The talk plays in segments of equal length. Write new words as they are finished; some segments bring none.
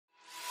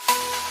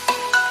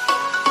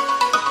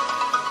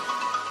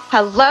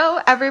Hello,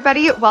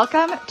 everybody.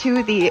 Welcome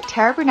to the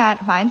Tara Burnett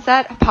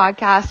Mindset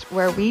Podcast,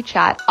 where we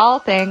chat all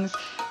things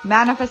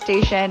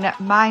manifestation,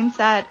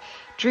 mindset,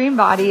 dream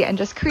body, and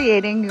just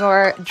creating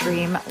your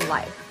dream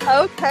life.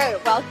 Okay,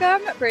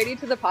 welcome, Brady,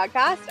 to the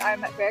podcast.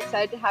 I'm very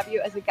excited to have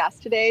you as a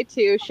guest today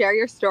to share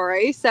your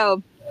story.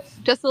 So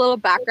just a little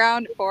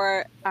background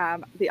for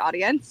the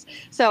audience.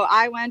 So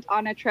I went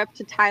on a trip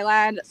to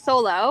Thailand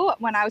solo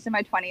when I was in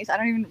my 20s. I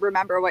don't even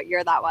remember what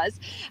year that was.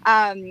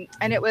 And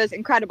it was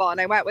incredible.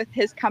 And I went with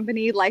his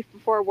company, Life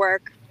Before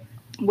Work,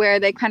 where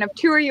they kind of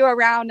tour you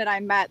around. And I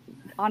met,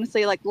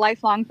 honestly, like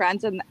lifelong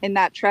friends in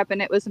that trip.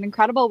 And it was an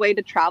incredible way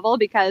to travel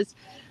because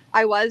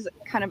I was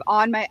kind of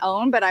on my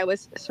own, but I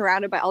was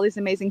surrounded by all these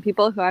amazing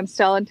people who I'm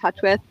still in touch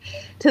with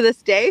to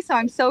this day. So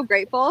I'm so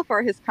grateful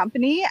for his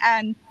company.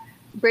 And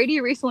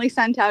Brady recently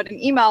sent out an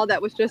email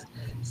that was just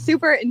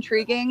super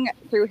intriguing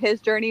through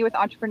his journey with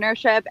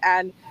entrepreneurship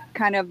and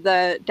kind of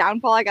the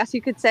downfall, I guess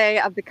you could say,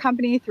 of the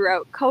company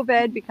throughout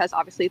COVID, because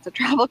obviously it's a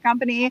travel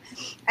company,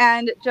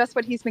 and just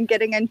what he's been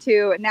getting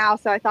into now.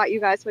 So I thought you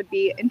guys would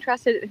be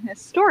interested in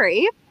his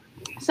story.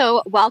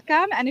 So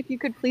welcome. And if you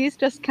could please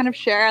just kind of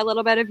share a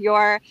little bit of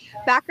your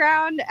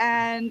background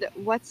and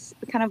what's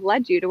kind of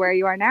led you to where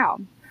you are now.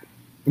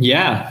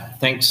 Yeah,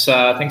 thanks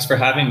for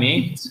having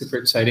me. It's super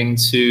exciting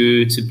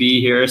to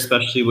be here,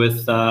 especially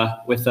with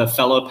a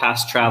fellow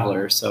past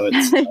traveler. So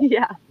it's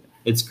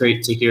it's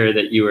great to hear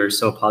that you were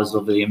so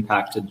positively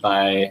impacted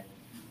by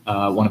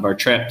one of our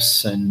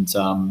trips. And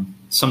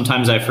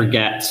sometimes I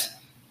forget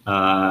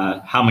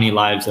how many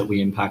lives that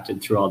we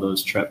impacted through all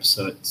those trips.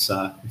 So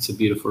it's a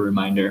beautiful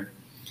reminder.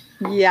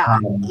 So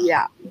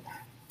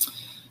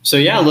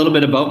a little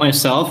bit about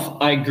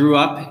myself. I grew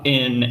up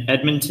in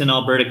Edmonton,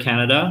 Alberta,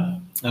 Canada.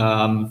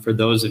 For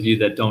those of you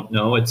that don't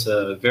know, it's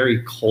a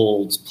very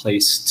cold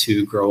place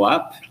to grow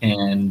up.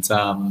 And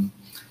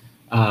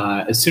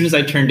as soon as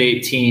I turned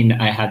 18,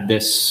 I had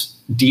this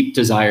deep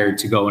desire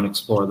to go and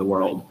explore the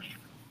world.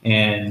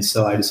 And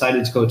so I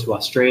decided to go to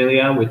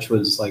Australia, which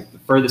was like the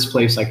furthest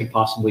place I could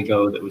possibly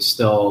go that was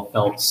still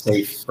felt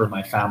safe for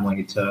my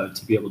family to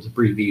be able to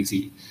breathe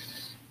easy.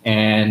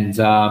 And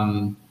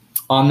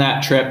on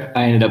that trip,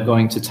 I ended up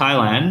going to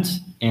Thailand.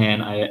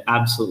 And I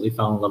absolutely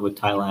fell in love with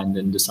Thailand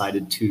and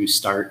decided to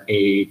start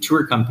a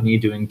tour company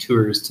doing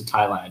tours to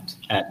Thailand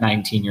at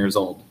 19 years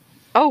old.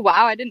 Oh,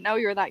 wow. I didn't know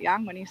you were that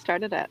young when you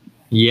started it.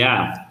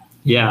 Yeah.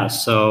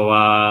 So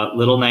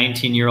little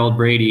 19-year-old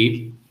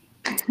Brady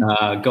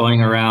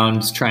going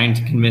around trying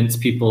to convince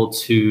people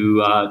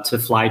to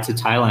fly to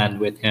Thailand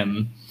with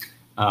him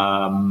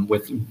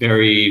with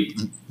very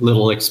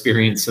little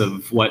experience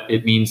of what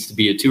it means to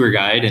be a tour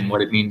guide and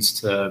what it means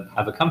to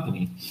have a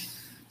company.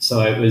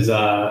 So it was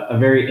a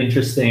very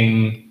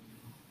interesting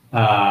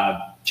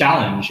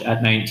challenge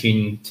at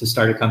 19 to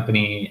start a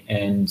company,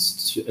 and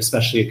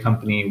especially a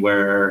company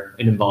where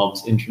it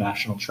involves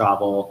international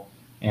travel.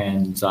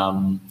 And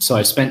so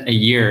I spent a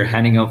year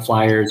handing out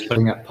flyers,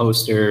 putting up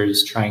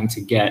posters, trying to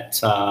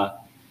get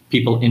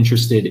people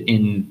interested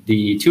in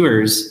the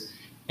tours.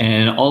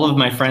 And all of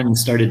my friends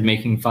started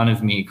making fun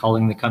of me,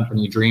 calling the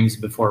company Dreams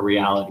Before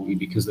Reality,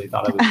 because they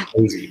thought I was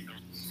crazy.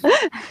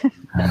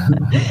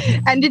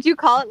 And did you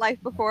call it Life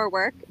Before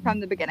Work from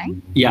the beginning?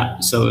 Yeah,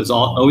 so it was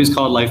always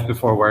called Life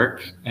Before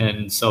Work.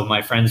 And so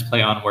my friend's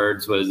play on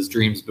words was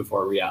Dreams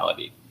Before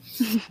Reality.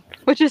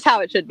 Which is how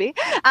it should be.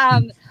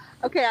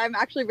 Okay, I'm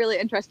actually really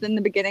interested in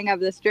the beginning of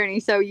this journey.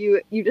 So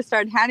you just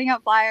started handing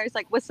out flyers.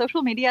 Like, was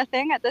social media a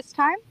thing at this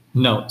time?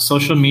 No,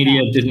 social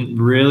media didn't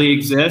really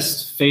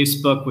exist.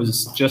 Facebook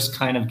was just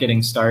kind of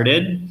getting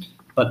started,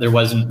 but there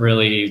wasn't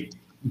really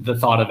the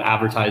thought of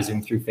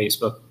advertising through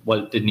Facebook.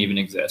 Didn't even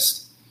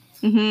exist.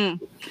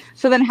 Mm-hmm.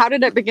 So then how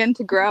did it begin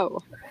to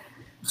grow?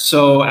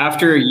 So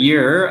after a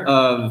year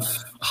of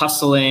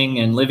hustling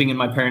and living in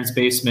my parents'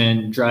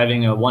 basement,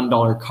 driving a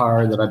 $1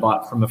 car that I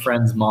bought from a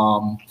friend's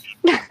mom,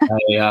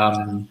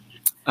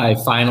 I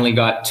finally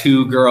got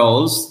two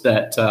girls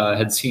that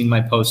had seen my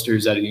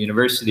posters at a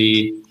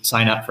university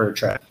sign up for a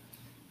trip.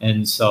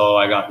 And so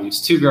I got these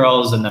two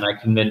girls, and then I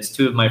convinced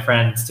two of my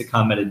friends to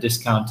come at a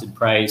discounted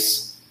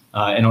price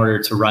in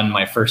order to run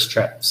my first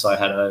trip. So I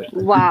had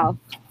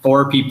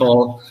 4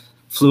 people,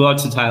 flew out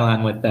to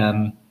Thailand with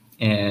them,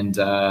 and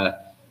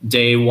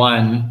day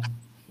one,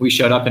 we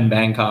showed up in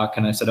Bangkok,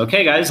 and I said,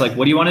 "Okay, guys, like,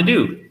 what do you want to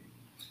do?"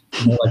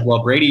 And they're like, "Well,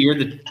 Brady, you're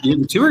the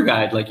tour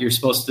guide. Like, you're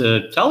supposed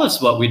to tell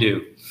us what we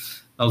do."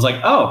 I was like,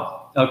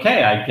 "Oh,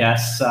 okay, I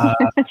guess,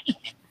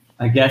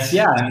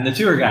 yeah, I'm the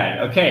tour guide.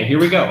 Okay, here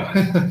we go."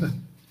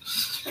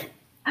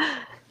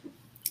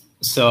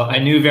 So I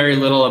knew very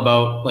little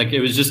about, like,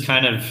 it was just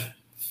kind of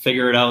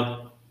figure it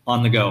out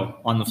on the go,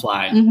 on the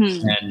fly.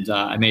 Mm-hmm. And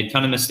I made a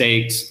ton of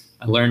mistakes.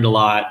 I learned a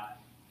lot,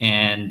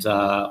 and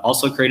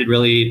also created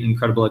really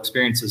incredible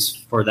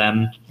experiences for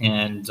them.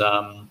 And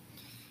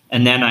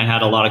then I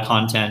had a lot of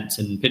content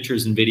and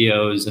pictures and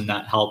videos, and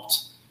that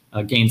helped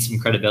gain some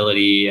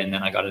credibility. And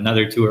then I got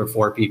another tour of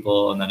 4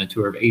 people, and then a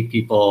tour of 8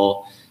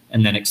 people,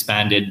 and then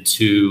expanded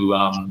to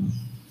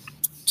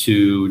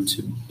to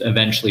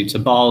eventually to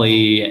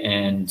Bali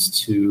and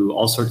to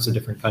all sorts of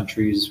different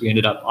countries. We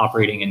ended up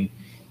operating in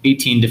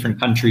 18 different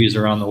countries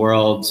around the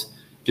world,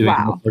 doing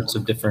all sorts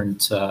of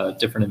different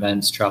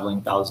events,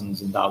 traveling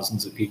thousands and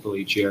thousands of people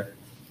each year.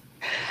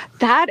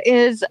 That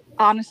is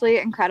honestly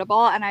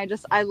incredible. And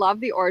I love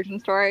the origin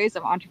stories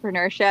of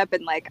entrepreneurship.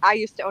 And like, I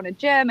used to own a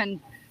gym and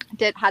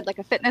had like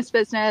a fitness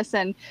business,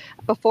 and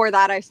before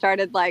that I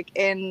started like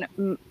in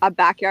a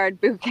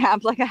backyard boot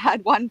camp. Like I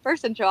had one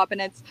person show up,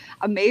 and it's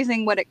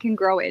amazing what it can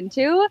grow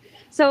into.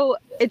 So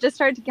it just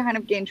started to kind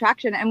of gain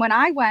traction. And when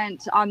I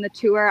went on the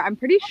tour, I'm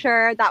pretty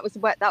sure that was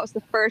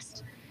the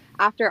first,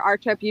 after our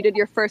trip, you did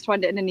your first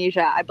one to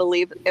Indonesia. I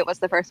believe it was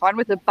the first one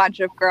with a bunch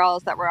of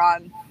girls that were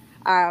on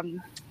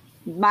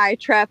my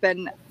trip,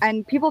 and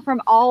people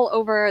from all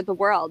over the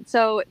world.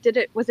 So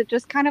was it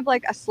just kind of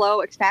like a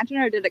slow expansion,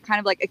 or did it kind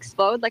of like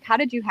explode? Like, how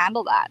did you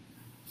handle that?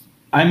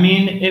 I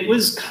mean, it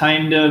was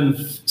kind of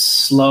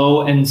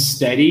slow and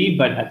steady,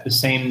 but at the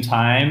same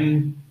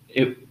time,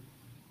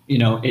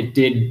 it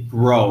did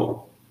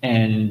grow.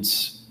 And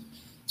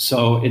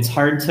so it's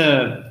hard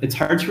to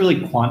really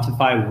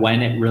quantify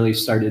when it really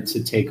started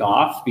to take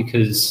off,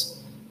 because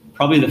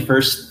probably the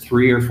first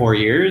 3 or 4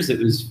 years,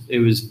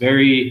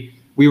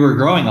 we were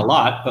growing a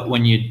lot, but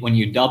when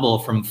you double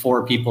from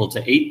 4 people to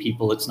 8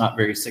 people, it's not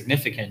very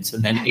significant.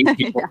 And then 8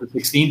 people to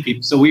 16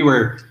 people. So we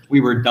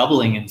were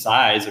doubling in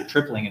size or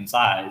tripling in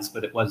size,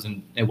 but it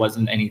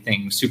wasn't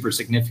anything super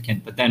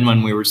significant. But then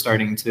when we were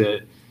starting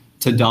to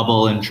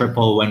double and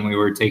triple, when we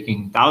were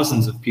taking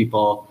thousands of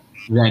people,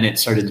 then it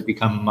started to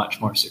become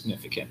much more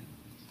significant.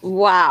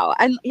 Wow.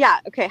 And yeah,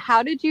 okay.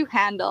 How did you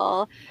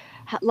handle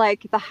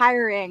like the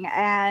hiring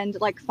and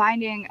like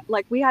finding,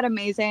 like we had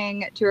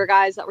amazing tour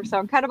guides that were so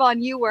incredible,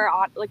 and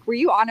were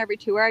you on every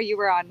tour? You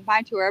were on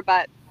my tour,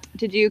 but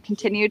did you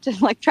continue to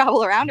like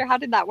travel around, or how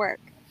did that work?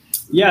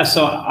 Yeah,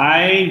 so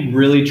I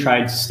really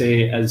tried to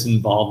stay as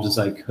involved as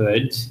I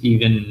could,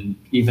 even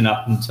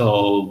up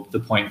until the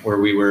point where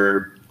we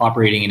were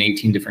operating in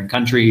 18 different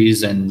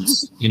countries and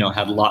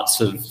had lots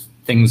of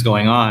things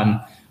going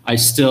on. I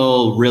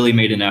still really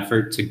made an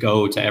effort to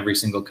go to every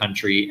single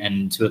country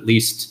and to at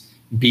least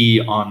be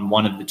on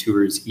one of the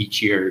tours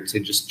each year, to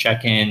just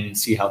check in,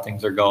 see how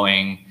things are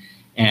going.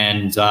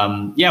 And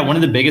one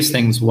of the biggest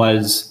things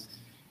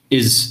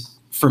is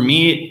for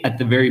me at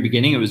the very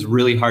beginning, it was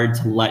really hard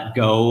to let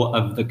go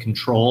of the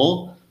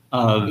control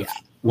of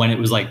when it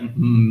was like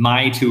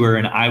my tour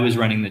and I was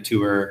running the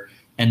tour.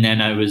 And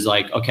then I was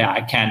like, okay,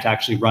 I can't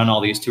actually run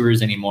all these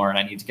tours anymore, and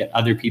I need to get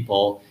other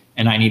people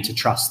and I need to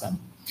trust them.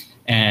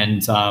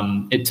 And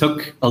it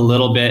took a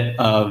little bit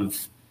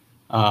of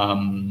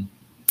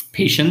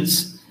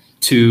patience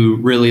to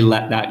really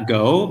let that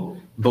go.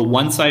 But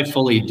once I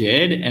fully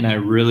did, and I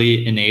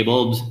really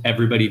enabled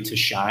everybody to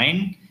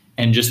shine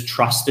and just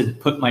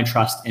put my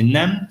trust in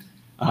them,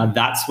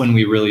 that's when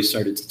we really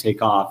started to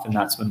take off, and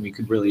that's when we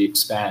could really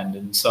expand.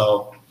 And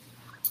so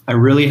I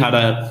really had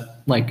a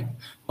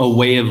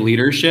way of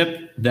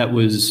leadership that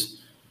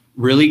was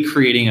really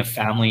creating a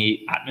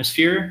family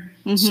atmosphere.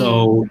 Mm-hmm.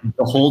 So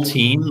the whole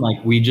team,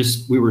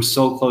 we were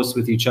so close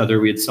with each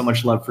other. We had so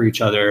much love for each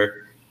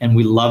other, and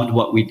we loved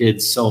what we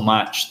did so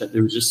much that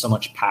there was just so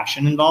much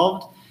passion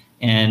involved.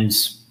 And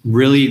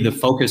really the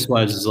focus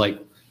was like,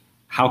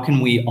 how can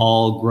we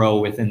all grow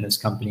within this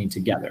company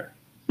together?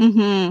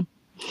 Mm-hmm.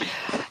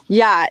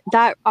 Yeah,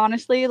 that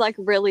honestly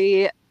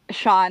really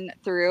shone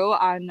through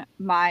on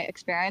my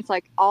experience.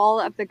 Like all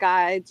of the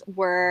guides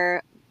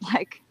were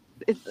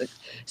it's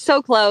so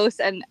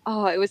close, and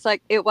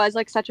it was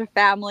like such a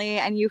family,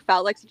 and you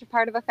felt like such a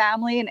part of a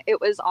family. And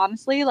it was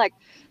honestly like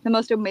the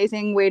most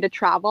amazing way to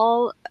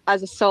travel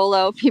as a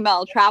solo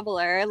female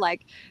traveler,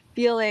 like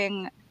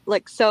feeling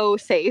like so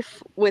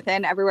safe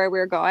within everywhere we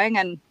were going.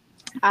 And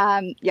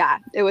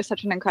it was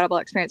such an incredible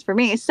experience for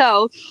me.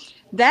 So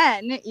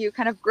then you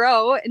kind of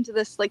grow into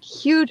this like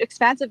huge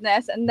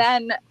expansiveness, and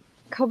then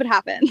COVID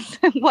happens.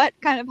 What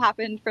kind of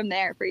happened from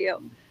there for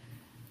you?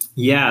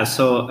 Yeah,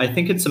 so I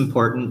think it's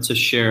important to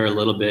share a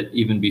little bit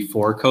even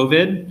before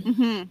COVID,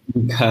 mm-hmm.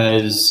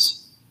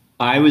 because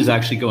I was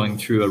actually going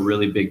through a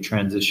really big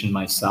transition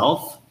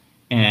myself.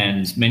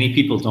 And many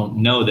people don't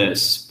know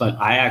this, but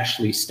I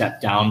actually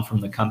stepped down from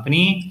the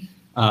company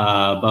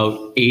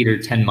about 8 or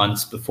 10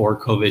 months before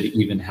COVID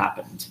even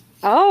happened.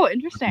 Oh,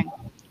 interesting.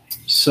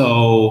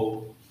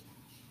 So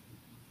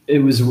it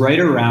was right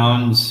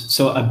around,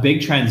 so a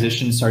big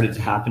transition started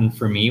to happen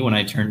for me when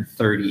I turned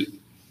 30.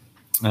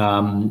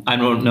 I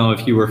don't know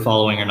if you were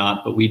following or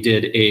not, but we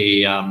did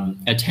a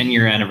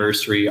 10-year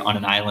anniversary on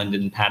an island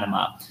in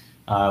Panama.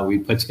 We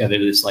put together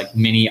this like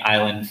mini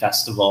island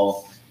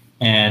festival,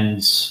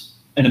 and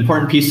an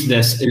important piece of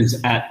this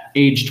is at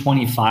age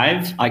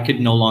 25, I could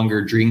no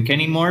longer drink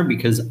anymore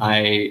because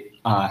I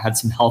had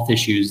some health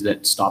issues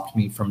that stopped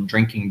me from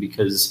drinking,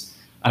 because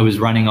I was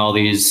running all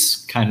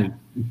these kind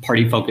of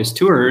party-focused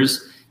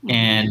tours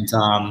and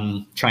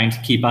trying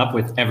to keep up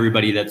with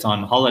everybody that's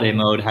on holiday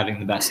mode, having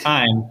the best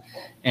time.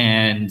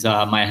 And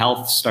my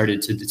health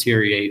started to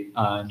deteriorate,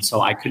 and so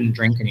I couldn't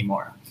drink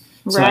anymore.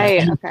 So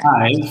right. at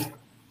 25,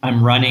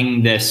 I'm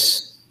running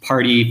this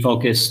party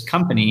focused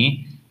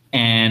company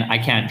and I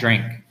can't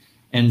drink.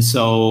 And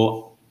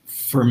so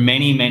for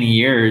many, many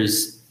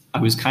years, I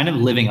was kind of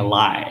living a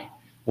lie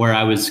where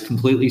I was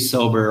completely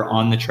sober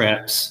on the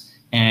trips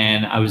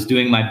and I was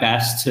doing my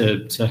best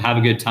to have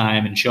a good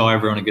time and show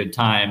everyone a good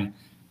time.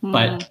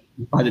 But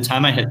by the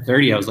time I hit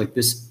 30, I was like,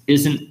 this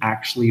isn't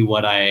actually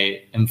what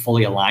I am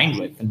fully aligned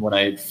with and what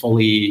I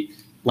fully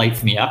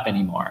lights me up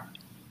anymore.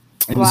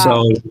 And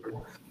so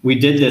we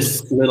did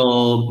this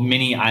little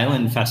mini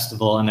island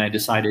festival, and I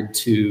decided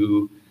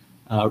to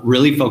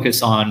really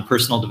focus on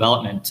personal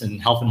development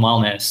and health and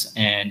wellness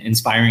and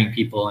inspiring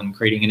people and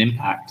creating an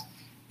impact.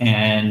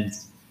 And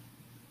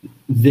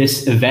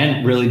this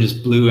event really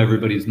just blew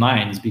everybody's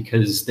minds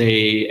because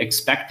they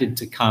expected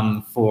to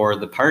come for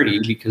the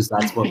party because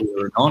that's what we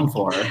were known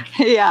for.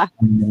 Yeah.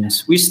 And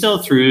we still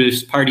threw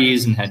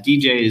parties and had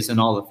DJs and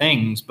all the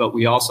things, but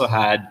we also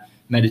had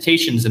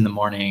meditations in the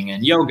morning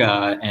and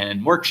yoga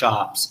and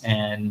workshops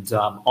and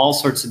all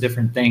sorts of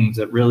different things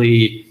that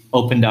really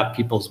opened up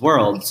people's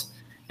worlds.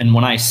 And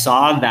when I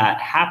saw that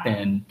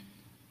happen,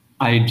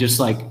 I was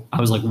like,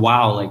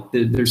 wow, like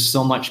there's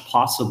so much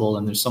possible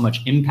and there's so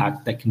much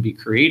impact that can be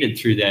created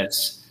through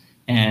this.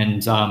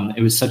 And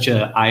it was such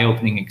an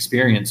eye-opening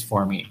experience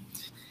for me.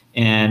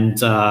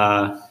 And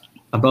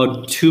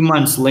about 2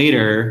 months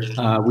later,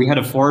 we had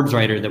a Forbes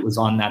writer that was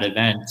on that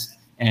event.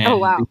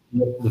 And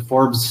the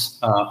Forbes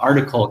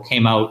article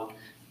came out.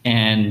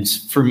 And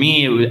for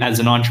me, as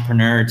an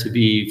entrepreneur, to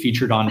be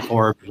featured on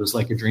Forbes was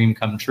like a dream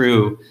come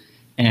true.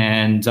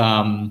 And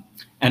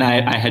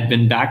I had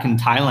been back in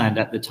Thailand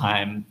at the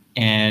time,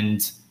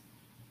 and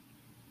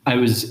it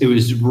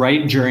was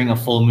right during a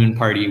full moon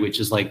party, which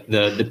is like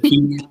the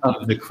peak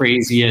of the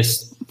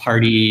craziest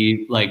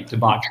party, like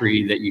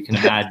debauchery that you can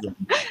imagine,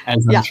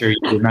 as I'm sure you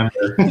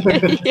remember.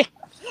 Yeah.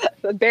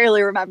 I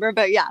barely remember,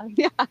 but yeah.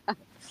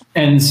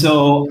 And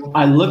so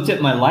I looked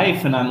at my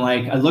life and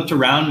I looked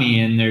around me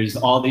and there's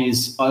all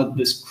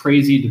this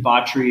crazy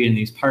debauchery and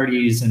these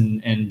parties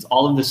and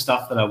all of this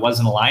stuff that I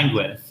wasn't aligned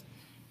with.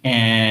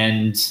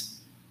 And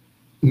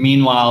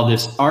meanwhile,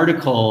 this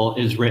article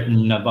is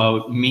written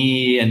about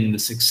me and the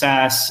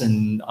success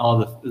and all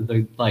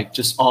the like,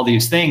 just all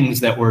these things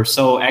that were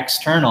so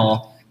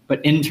external,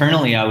 but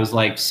internally I was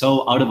like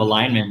so out of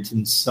alignment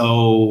and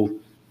so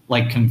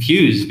like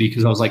confused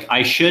because I was like,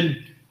 I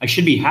should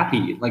be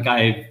happy. Like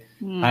I've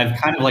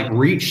kind of like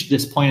reached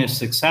this point of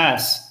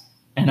success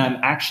and I'm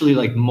actually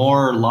like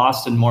more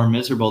lost and more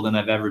miserable than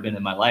I've ever been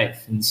in my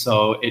life. And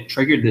so it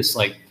triggered this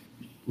like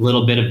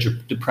little bit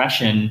of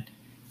depression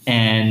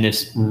and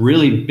this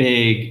really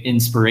big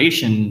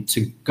inspiration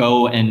to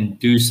go and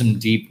do some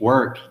deep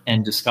work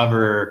and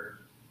discover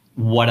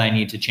what I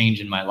need to change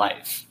in my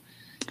life.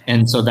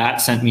 And so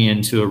that sent me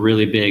into a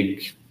really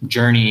big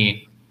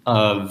journey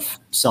of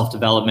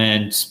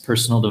self-development,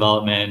 personal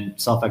development,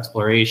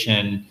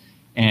 self-exploration.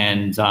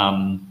 And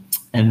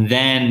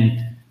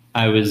then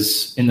I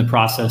was in the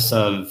process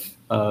of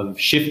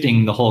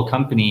shifting the whole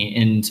company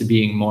into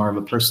being more of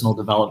a personal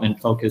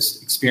development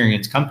focused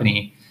experience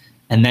company.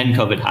 And then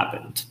COVID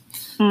happened.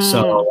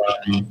 So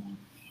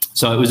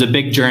it was a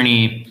big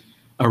journey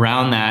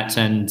around that.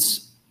 And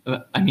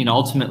I mean,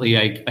 ultimately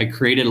I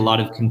created a lot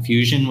of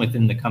confusion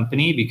within the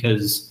company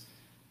because,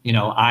 you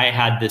know, I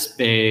had this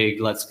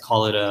big, let's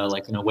call it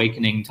like an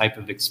awakening type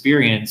of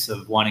experience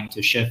of wanting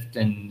to shift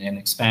and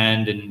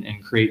expand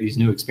and create these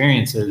new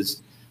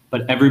experiences.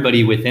 But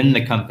everybody within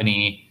the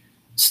company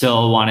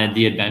still wanted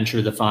the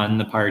adventure, the fun,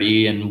 the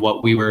party, and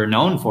what we were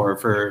known for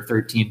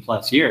 13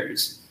 plus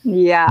years.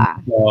 Yeah.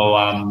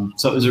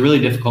 So it was a really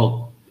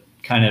difficult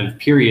kind of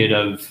period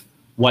of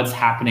what's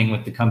happening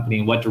with the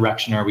company, what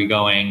direction are we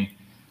going?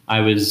 I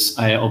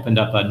opened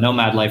up a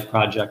Nomad Life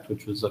project,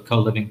 which was a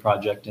co-living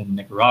project in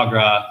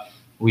Nicaragua.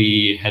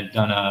 We had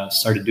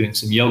started doing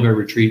some yoga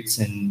retreats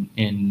in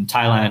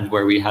Thailand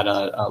where we had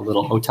a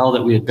little hotel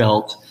that we had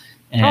built.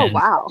 And,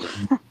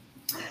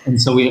 and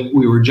so we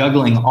were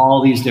juggling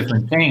all these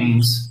different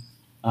things.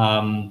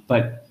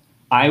 But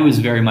I was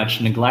very much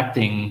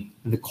neglecting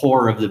the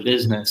core of the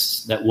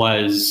business that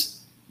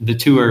was the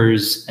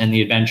tours and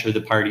the adventure,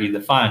 the party, the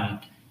fun.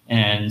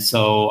 And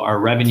so our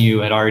revenue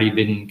had already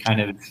been kind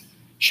of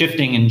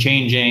shifting and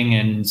changing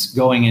and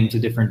going into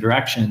different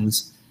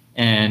directions.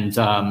 And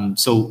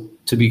so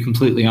to be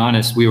completely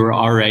honest, we were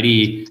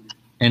already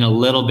in a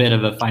little bit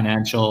of a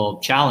financial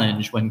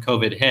challenge when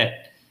COVID hit.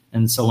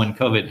 And so when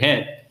COVID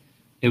hit,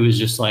 it was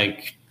just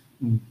like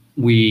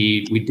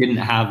we didn't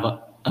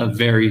have a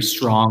very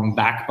strong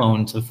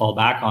backbone to fall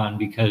back on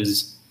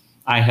because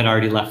I had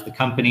already left the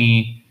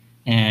company.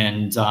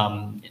 And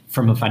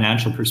from a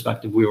financial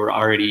perspective, we were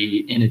already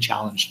in a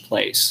challenged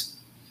place.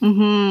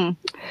 Mm-hmm.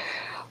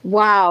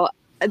 Wow.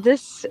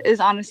 This is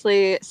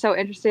honestly so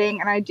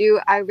interesting. And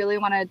I really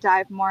want to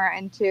dive more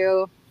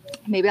into,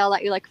 maybe I'll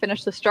let you like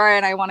finish the story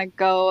and I want to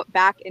go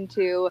back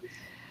into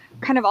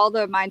kind of all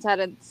the mindset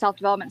and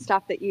self-development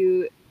stuff that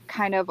you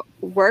kind of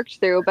worked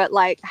through. But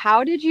like,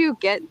 how did you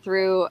get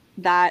through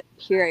that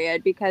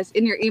period? Because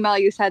in your email,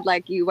 you said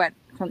like you went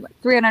from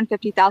like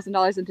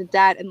 $350,000 into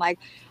debt. And like,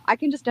 I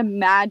can just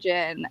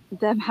imagine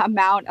the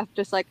amount of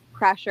just like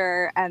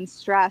pressure and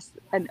stress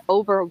and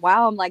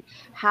overwhelm. Like,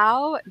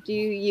 how do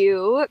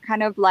you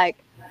kind of like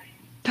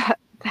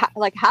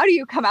how do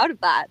you come out of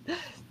that?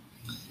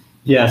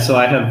 Yeah, so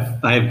I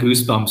have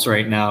goosebumps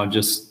right now,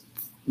 just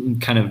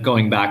kind of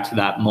going back to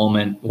that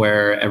moment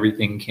where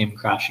everything came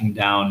crashing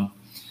down.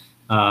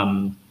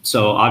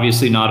 So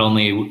obviously, not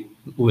only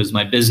was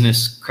my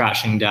business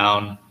crashing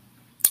down,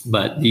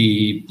 but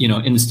the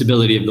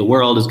instability of the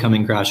world is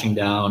coming crashing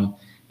down,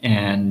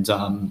 and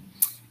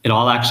it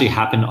all actually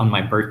happened on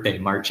my birthday,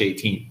 March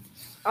 18th.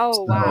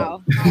 Oh,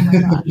 wow! Oh my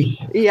gosh!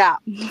 Yeah.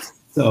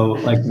 So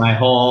like my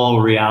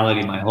whole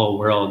reality, my whole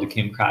world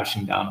came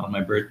crashing down on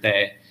my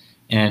birthday.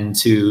 And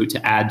to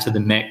add to the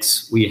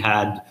mix, we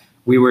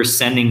were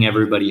sending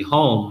everybody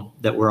home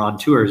that were on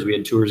tours. We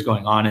had tours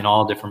going on in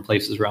all different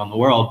places around the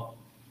world.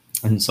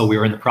 And so we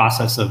were in the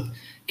process of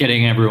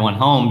getting everyone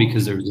home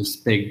because there was this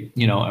big,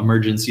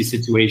 emergency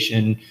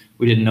situation.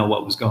 We didn't know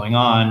what was going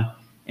on.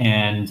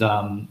 And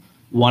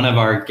one of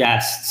our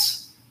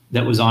guests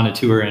that was on a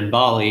tour in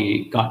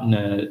Bali got in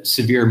a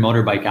severe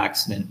motorbike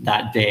accident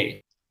that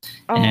day.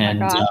 Oh my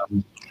gosh.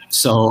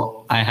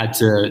 So I had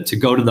to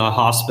go to the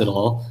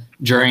hospital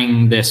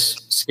during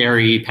this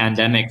scary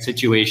pandemic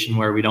situation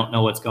where we don't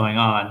know what's going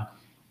on,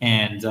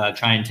 and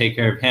try and take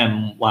care of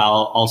him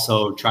while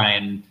also try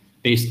and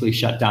basically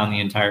shut down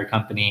the entire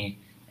company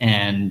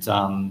and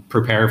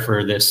prepare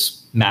for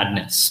this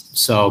madness.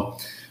 So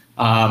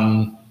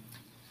yeah,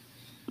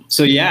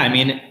 I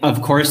mean,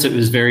 of course it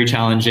was very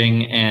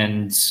challenging,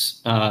 and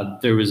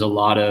there was a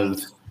lot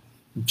of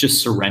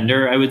just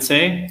surrender, I would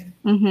say.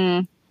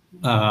 Mm-hmm.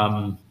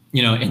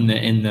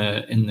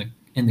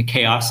 In the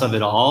chaos of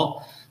it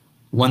all.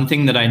 One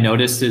thing that I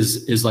noticed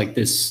is like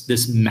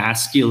this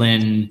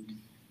masculine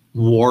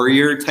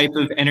warrior type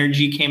of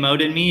energy came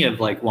out in me, of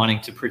like wanting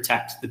to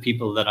protect the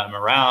people that I'm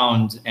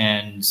around,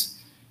 and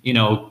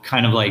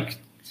kind of like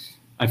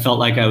I felt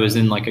like I was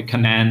in like a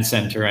command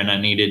center, and I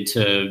needed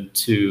to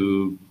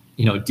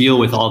deal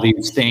with all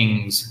these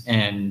things.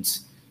 And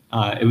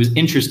it was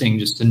interesting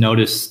just to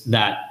notice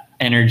that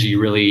energy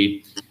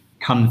really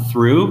come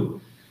through.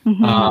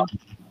 Mm-hmm.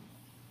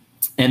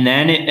 And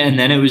then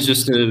it was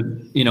just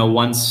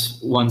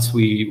once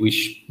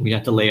we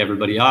had to lay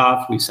everybody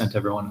off, we sent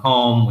everyone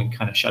home, we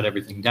kind of shut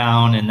everything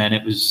down, and then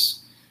it was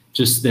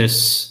just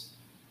this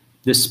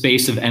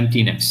space of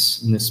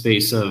emptiness, and this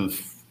space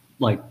of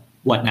like,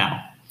 what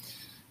now?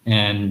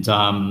 And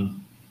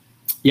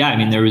yeah, I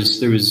mean, there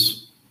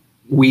was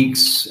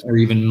weeks or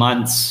even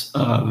months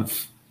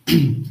of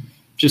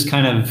just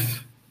kind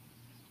of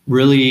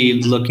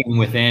really looking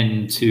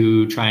within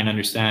to try and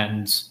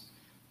understand,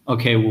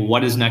 okay, well,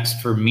 what is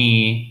next for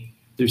me?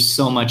 There's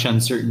so much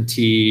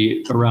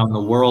uncertainty around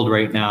the world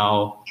right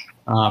now.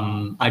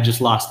 I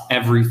just lost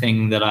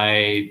everything that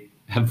I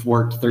have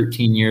worked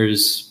 13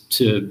 years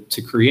to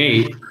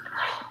create.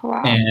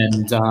 Wow.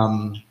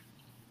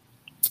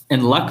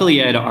 And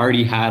luckily I'd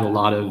already had a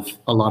lot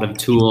of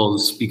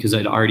tools, because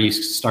I'd already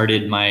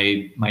started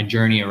my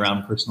journey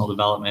around personal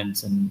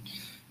development. And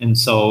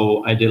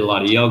so I did a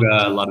lot of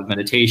yoga, a lot of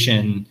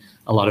meditation,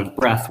 a lot of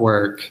breath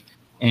work.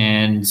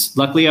 And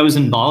luckily I was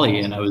in Bali,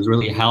 and I was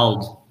really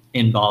held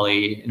in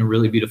Bali in a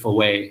really beautiful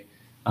way.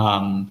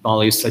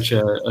 Bali is such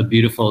a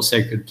beautiful,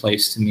 sacred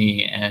place to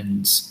me.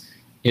 And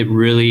it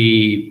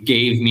really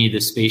gave me the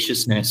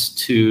spaciousness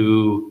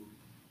to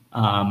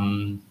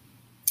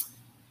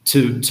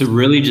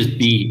really just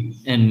be,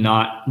 and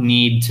not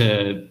need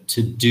to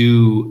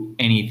do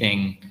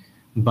anything,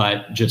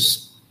 but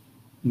just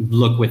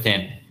look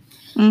within.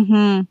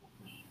 Mm-hmm.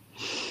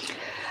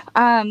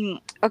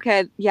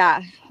 Okay.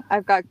 Yeah.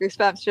 I've got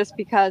goosebumps just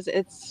because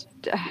it's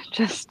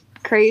just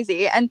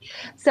crazy. And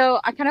so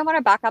I kind of want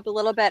to back up a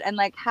little bit, and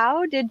like,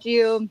 how did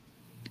you,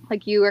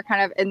 like, you were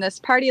kind of in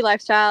this party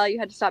lifestyle, you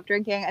had to stop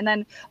drinking, and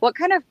then what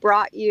kind of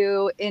brought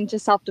you into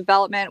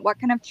self-development? What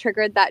kind of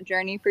triggered that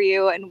journey for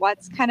you? And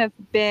what's kind of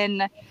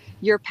been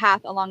your path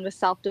along the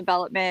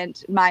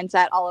self-development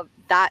mindset, all of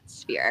that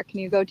sphere? Can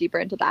you go deeper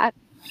into that?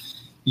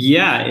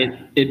 Yeah,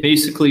 it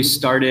basically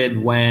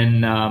started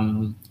when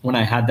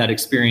I had that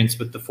experience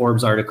with the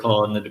Forbes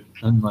article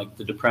and like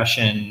the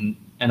depression,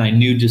 and I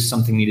knew just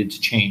something needed to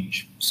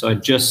change. So I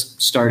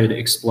just started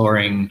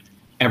exploring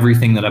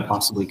everything that I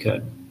possibly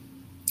could.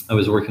 I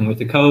was working with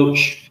a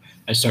coach.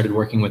 I started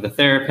working with a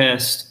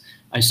therapist.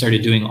 I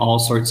started doing all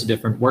sorts of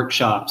different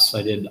workshops.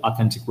 I did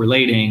authentic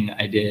relating.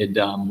 I did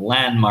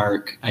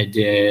landmark. I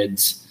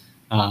did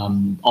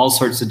all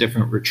sorts of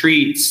different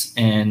retreats,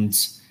 and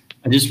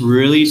I just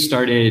really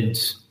started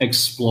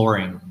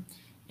exploring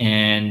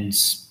and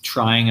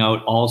trying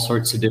out all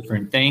sorts of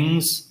different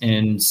things,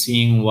 and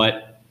seeing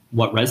what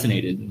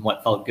resonated and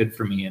what felt good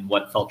for me and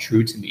what felt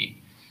true to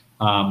me.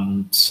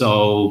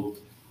 So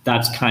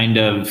that's kind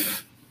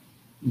of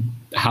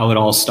how it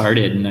all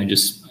started. And I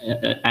just,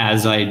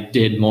 as I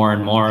did more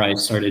and more, I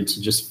started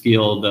to just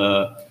feel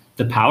the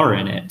power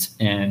in it.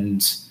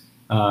 And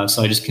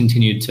so I just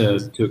continued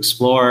to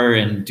explore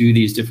and do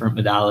these different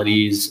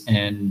modalities.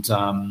 And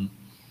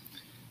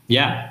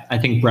yeah, I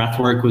think breath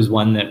work was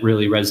one that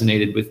really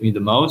resonated with me the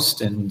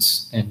most, and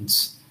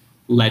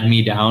led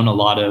me down a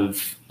lot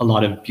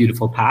of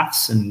beautiful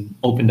paths and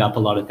opened up a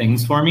lot of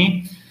things for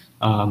me.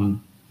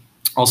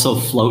 Also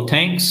float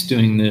tanks,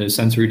 doing the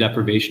sensory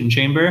deprivation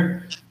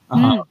chamber,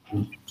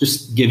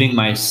 just giving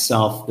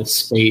myself the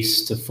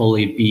space to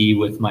fully be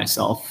with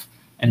myself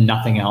and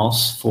nothing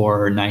else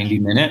for 90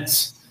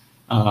 minutes.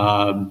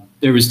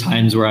 There was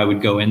times where I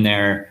would go in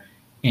there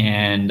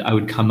and I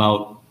would come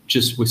out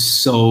just with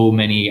so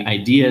many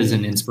ideas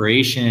and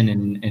inspiration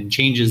and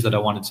changes that I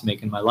wanted to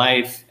make in my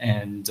life.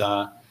 And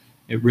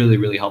it really,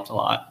 really helped a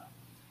lot.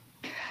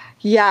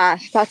 Yeah,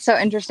 that's so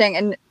interesting.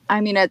 And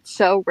I mean, it's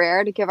so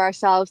rare to give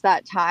ourselves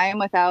that time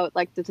without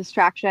like the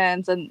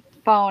distractions and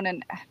phone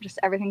and just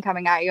everything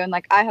coming at you. And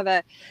like, I have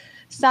a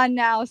son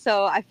now,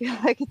 so I feel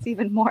like it's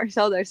even more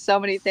so. There's so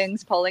many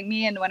things pulling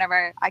me. And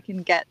whenever I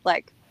can get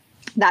like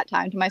that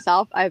time to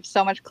myself, I have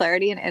so much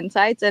clarity and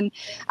insights. And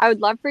I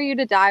would love for you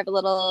to dive a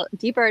little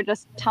deeper.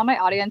 Just tell my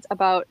audience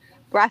about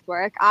breath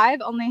work. I've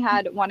only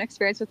had one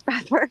experience with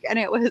breath work, and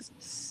it was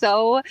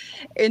so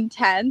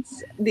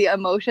intense, the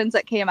emotions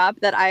that came up,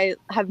 that I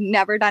have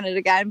never done it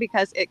again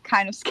because it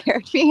kind of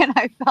scared me and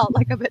I felt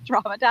like a bit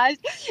traumatized.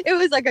 It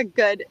was like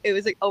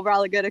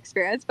overall a good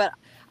experience, but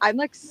I'm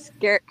like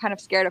kind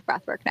of scared of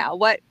breath work now.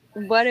 What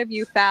have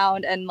you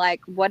found, and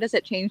like what has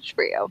it changed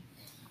for you?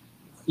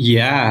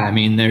 Yeah, I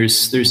mean,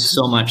 there's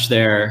so much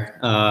there.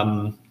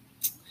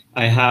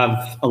 I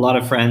have a lot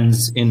of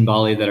friends in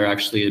Bali that are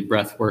actually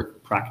breathwork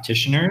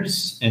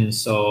practitioners, and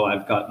so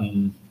I've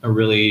gotten a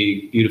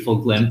really beautiful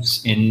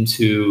glimpse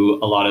into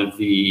a lot of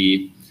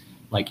the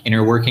like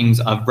inner workings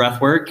of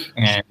breathwork.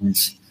 And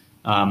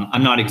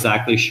I'm not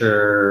exactly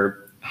sure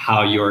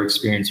how your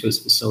experience was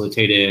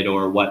facilitated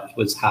or what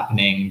was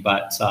happening,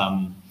 but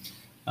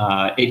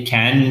it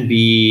can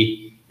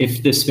be,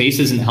 if the space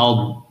isn't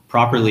held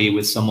properly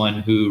with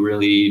someone who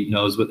really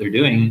knows what they're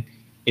doing,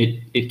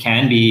 it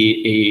can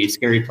be a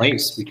scary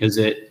place, because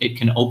it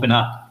can open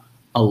up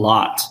a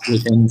lot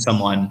within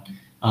someone,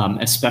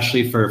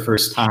 especially for a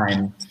first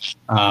time,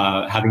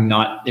 having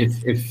not,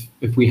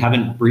 if we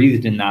haven't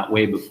breathed in that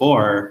way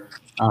before,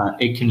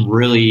 it can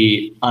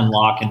really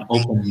unlock and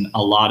open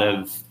a lot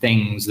of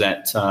things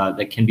that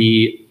can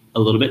be a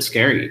little bit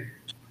scary.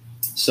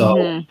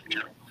 So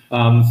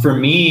for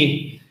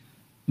me,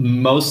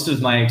 most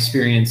of my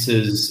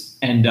experiences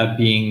end up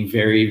being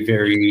very,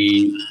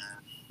 very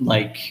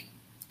like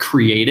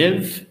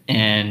creative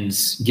and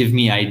give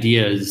me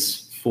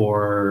ideas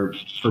for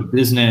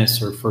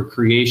business or for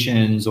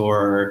creations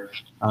or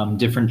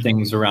different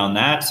things around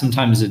that.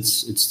 Sometimes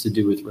it's to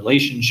do with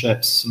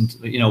relationships,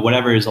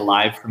 whatever is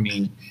alive for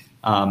me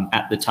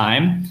at the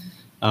time.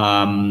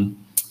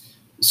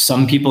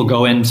 Some people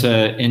go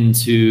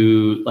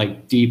into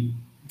like deep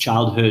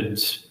childhood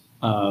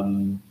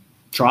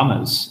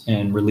traumas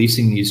and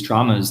releasing these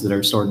traumas that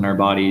are stored in our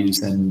bodies.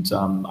 And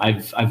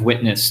I've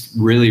witnessed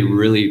really,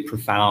 really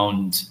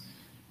profound,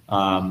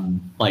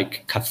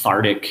 like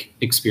cathartic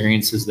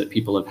experiences that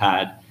people have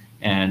had.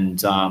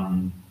 And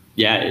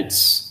yeah,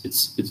 it's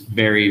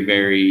very,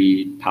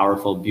 very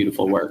powerful,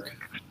 beautiful work.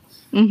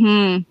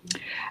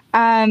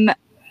 I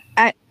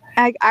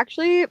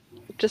actually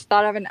just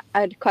thought of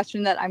a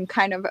question that I'm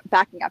kind of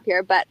backing up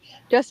here, but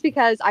just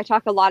because I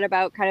talk a lot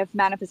about kind of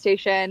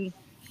manifestation,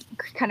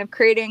 kind of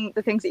creating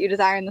the things that you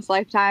desire in this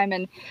lifetime.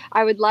 And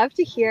I would love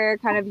to hear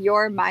kind of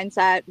your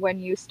mindset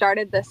when you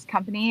started this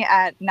company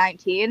at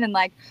 19, and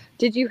like,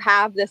 did you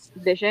have this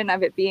vision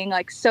of it being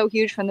like so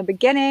huge from the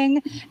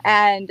beginning?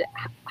 And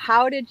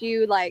how did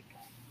you like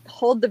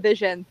hold the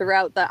vision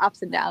throughout the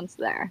ups and downs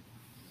there?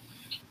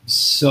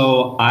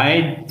 So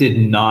I did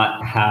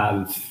not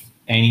have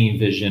any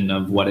vision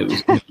of what it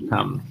was going to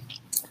become.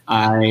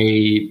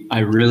 I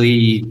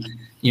really,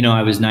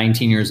 I was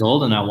 19 years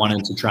old and I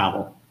wanted to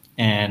travel.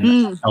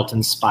 And I felt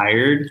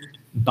inspired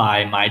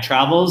by my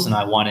travels, and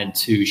I wanted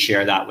to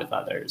share that with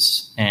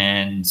others.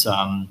 And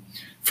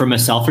from a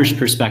selfish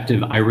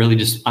perspective, I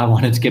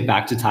wanted to get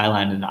back to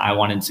Thailand, and I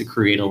wanted to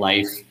create a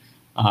life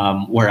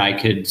where I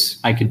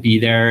could be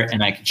there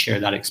and I could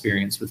share that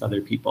experience with other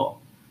people.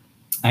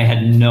 I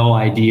had no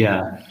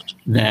idea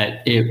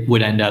that it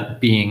would end up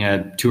being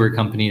a tour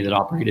company that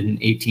operated in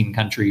 18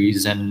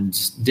 countries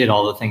and did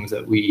all the things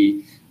that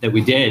we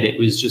did. It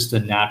was just a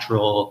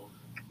natural,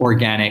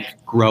 organic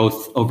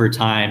growth over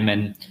time.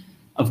 And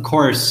of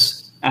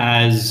course,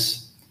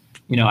 as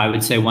I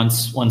would say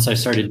once I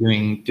started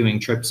doing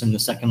trips in the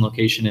second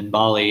location in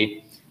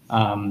Bali,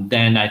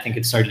 then I think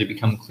it started to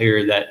become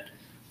clear that,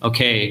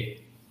 okay,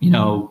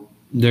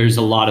 there's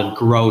a lot of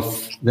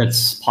growth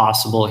that's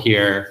possible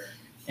here,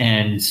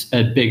 and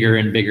a bigger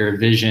and bigger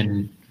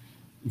vision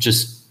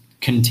just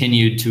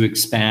continued to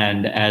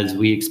expand as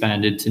we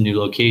expanded to new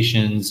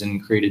locations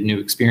and created new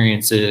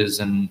experiences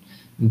and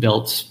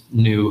built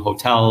new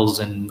hotels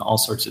and all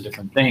sorts of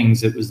different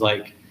things. It was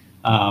like,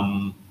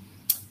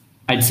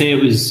 I'd say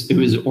it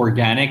was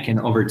organic, and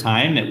over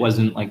time, it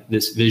wasn't like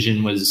this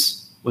vision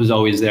was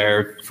always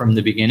there from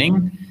the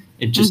beginning.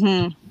 It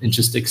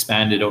just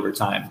expanded over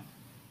time.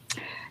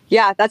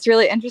 Yeah, that's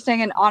really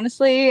interesting. And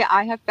honestly,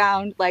 I have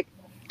found like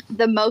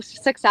the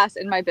most success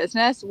in my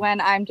business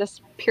when I'm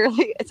just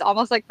purely, it's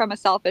almost like from a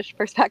selfish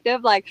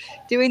perspective, like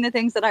doing the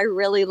things that I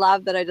really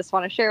love that I just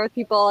want to share with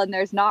people. And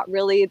there's not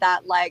really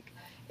that like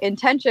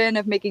intention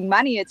of making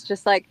money. It's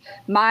just like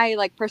my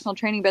like personal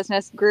training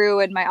business grew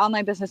and my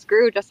online business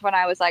grew just when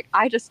I was like,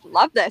 I just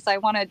love this. I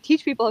want to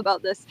teach people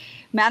about this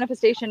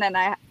manifestation.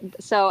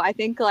 So I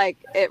think like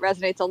it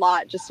resonates a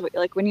lot, just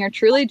like when you're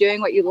truly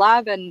doing what you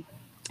love, and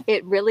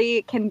it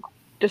really can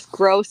just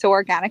grow so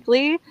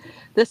organically,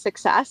 the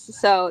success.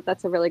 So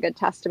that's a really good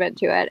testament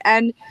to it.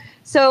 And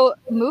so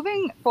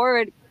moving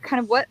forward,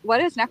 kind of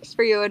what is next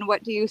for you, and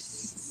what do you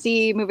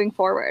see moving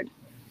forward?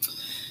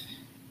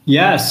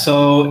 Yeah,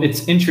 so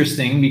it's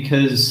interesting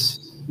because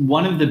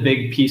one of the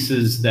big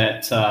pieces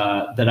that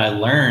I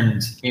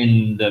learned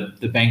in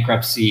the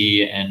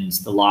bankruptcy and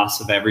the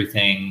loss of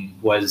everything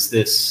was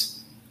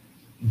this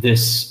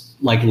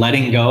like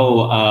letting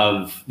go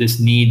of this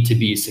need to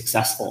be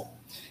successful,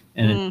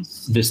 and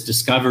this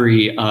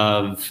discovery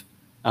of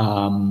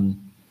how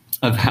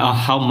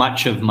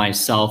much of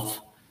myself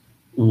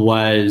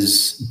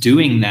was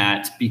doing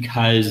that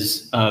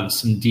because of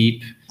some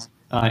deep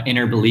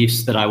inner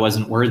beliefs that I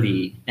wasn't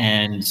worthy,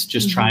 and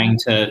just trying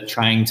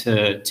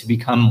to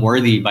become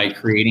worthy by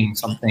creating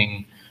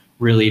something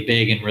really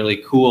big and really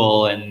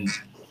cool. And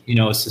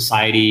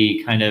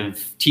society kind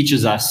of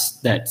teaches us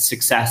that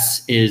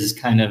success is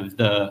kind of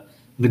the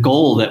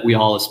goal that we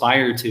all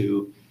aspire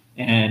to.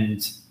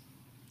 And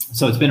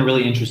so it's been a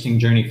really interesting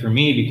journey for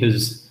me,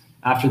 because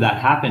after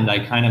that happened,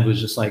 I kind of was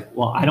just like,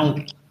 well, I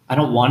don't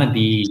want to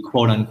be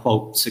quote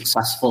unquote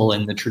successful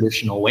in the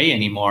traditional way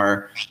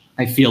anymore.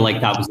 I feel like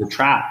that was a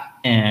trap.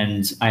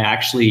 And I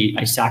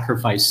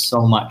sacrificed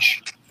so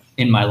much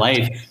in my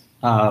life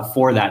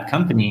for that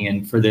company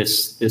and for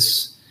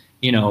this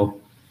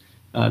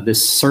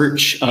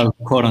search of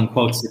quote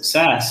unquote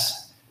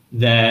success,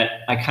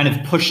 that I kind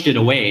of pushed it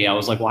away. I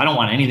was like, well, I don't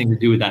want anything to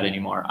do with that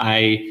anymore.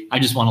 I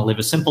just want to live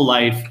a simple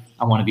life.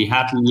 I want to be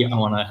happy. I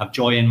want to have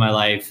joy in my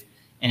life.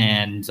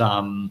 And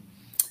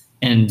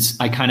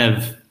I kind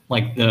of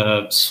like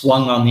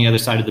swung on the other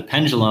side of the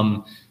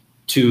pendulum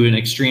to an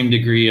extreme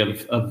degree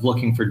of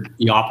looking for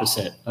the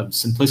opposite of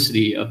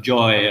simplicity, of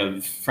joy,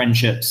 of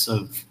friendships,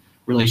 of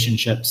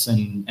relationships,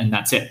 and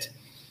that's it.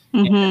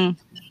 And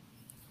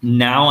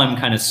now I'm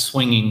kind of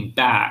swinging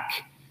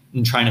back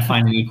and trying to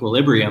find an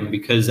equilibrium,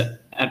 because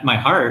at my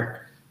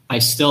heart, I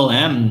still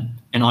am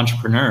an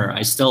entrepreneur.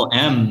 I still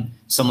am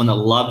someone that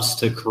loves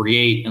to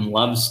create and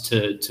loves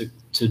to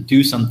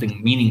do something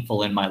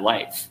meaningful in my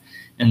life.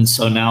 And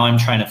so now I'm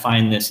trying to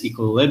find this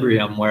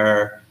equilibrium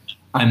where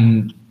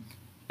I'm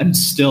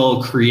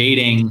still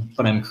creating,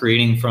 but I'm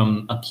creating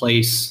from a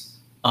place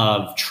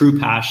of true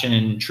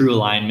passion, true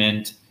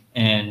alignment,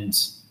 and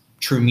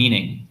true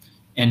meaning,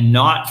 and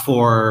not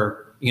for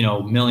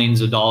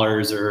millions of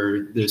dollars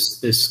or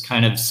this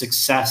kind of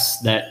success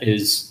that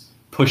is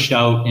pushed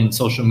out in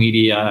social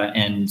media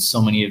and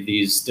so many of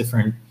these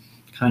different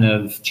kind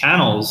of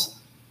channels,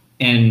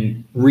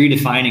 and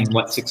redefining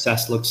what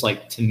success looks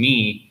like to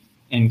me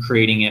and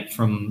creating it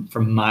from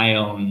my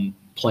own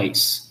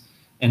place.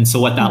 And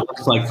so what that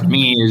looks like for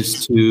me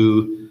is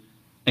to,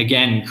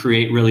 again,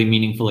 create really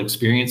meaningful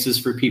experiences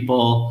for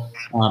people.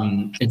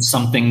 It's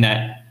something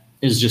that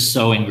is just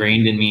so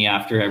ingrained in me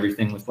after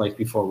everything with Life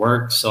Before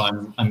Work. So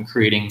I'm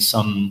creating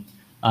some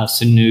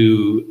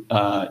new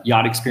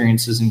yacht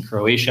experiences in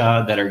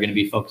Croatia that are going to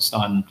be focused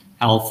on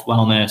health,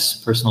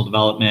 wellness, personal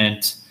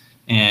development,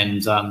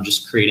 and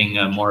just creating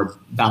a more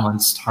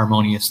balanced,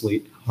 harmonious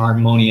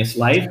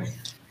life.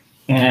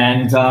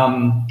 And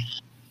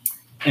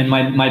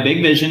my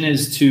big vision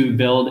is to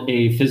build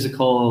a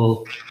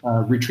physical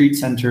retreat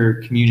center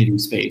community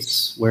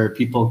space where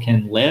people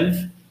can live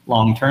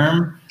long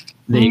term.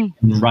 They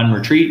can run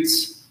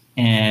retreats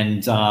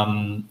and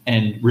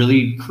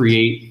really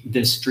create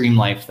this dream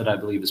life that I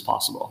believe is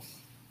possible.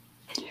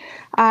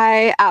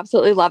 I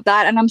absolutely love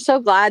that. And I'm so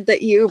glad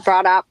that you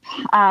brought up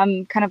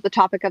kind of the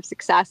topic of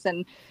success.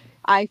 And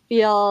I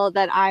feel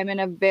that I'm in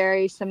a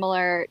very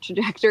similar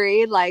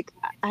trajectory. Like,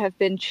 I have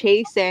been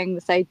chasing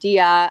this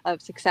idea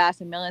of success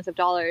and millions of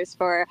dollars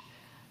for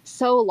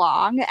so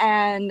long.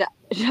 And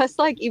just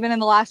like even in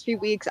the last few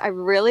weeks, I've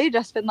really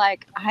just been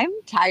like, I'm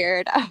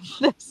tired of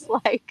this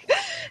like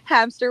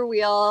hamster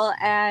wheel.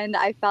 And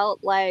I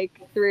felt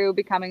like through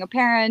becoming a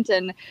parent,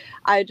 and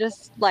I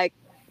just like,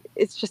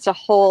 it's just a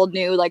whole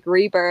new like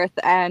rebirth.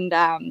 And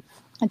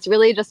it's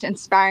really just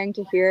inspiring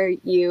to hear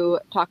you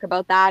talk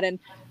about that and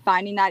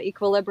finding that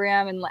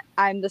equilibrium. And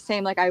I'm the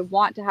same, like I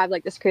want to have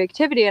like this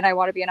creativity and I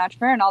want to be an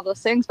entrepreneur and all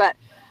those things, but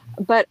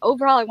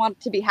overall I want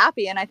to be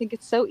happy. And I think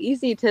it's so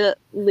easy to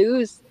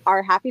lose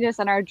our happiness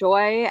and our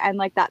joy and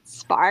like that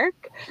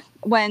spark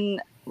when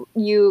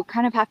you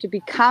kind of have to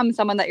become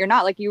someone that you're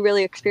not. Like, you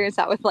really experienced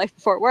that with Life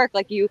Before Work.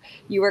 Like you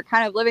were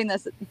kind of living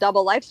this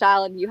double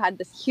lifestyle and you had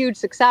this huge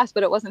success,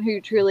 but it wasn't who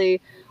you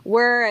truly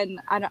were. And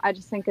I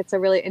just think it's a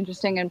really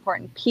interesting and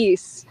important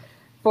piece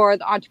for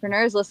the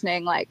entrepreneurs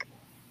listening. Like,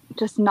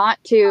 just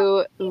not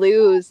to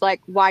lose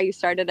like why you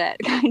started it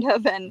kind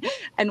of,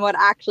 and what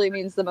actually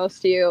means the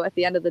most to you at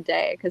the end of the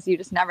day, because you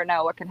just never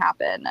know what can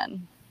happen.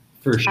 And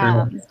For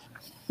sure.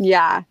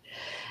 Yeah.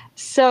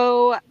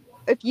 So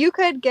if you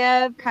could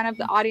give kind of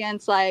the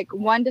audience like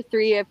 1 to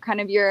 3 of kind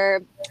of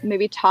your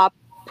maybe top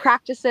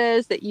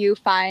practices that you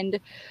find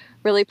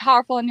really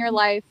powerful in your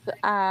life,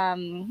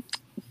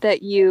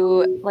 that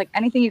you like,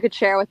 anything you could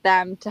share with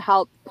them to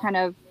help kind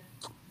of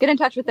get in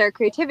touch with their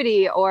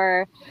creativity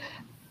or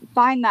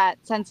find that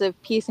sense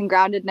of peace and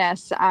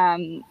groundedness,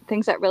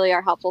 things that really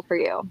are helpful for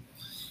you.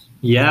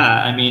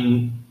 Yeah, I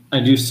mean, I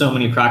do so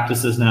many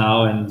practices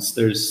now, and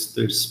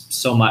there's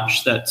so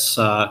much that's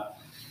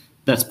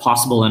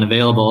possible and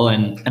available,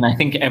 and I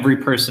think every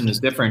person is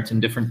different,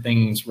 and different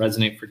things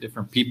resonate for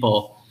different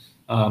people.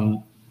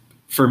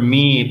 For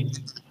me,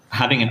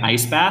 having an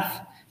ice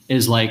bath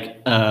is like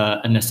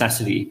a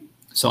necessity.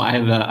 So I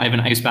have an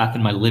ice bath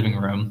in my living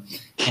room,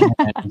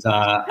 and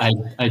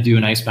I do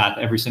an ice bath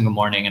every single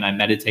morning, and I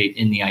meditate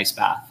in the ice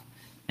bath,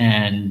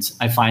 and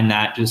I find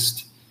that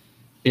just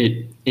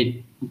it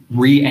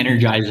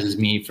re-energizes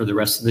me for the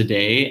rest of the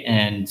day,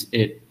 and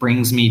it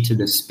brings me to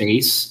this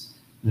space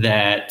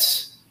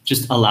that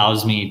just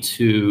allows me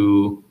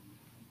to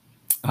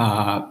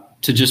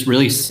just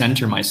really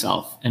center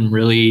myself and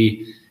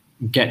really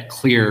get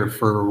clear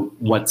for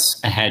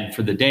what's ahead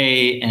for the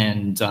day.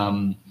 And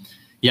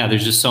yeah,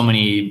 there's just so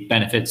many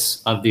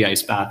benefits of the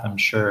ice bath. I'm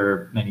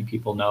sure many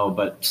people know,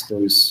 but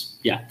there's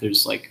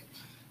like,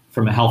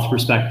 from a health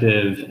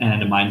perspective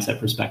and a mindset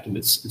perspective,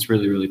 it's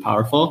really, really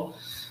powerful.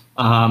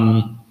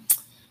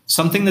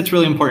 Something that's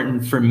really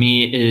important for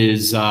me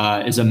is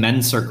a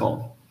men's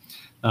circle.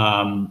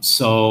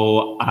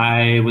 So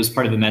I was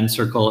part of a men's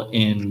circle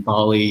in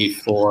Bali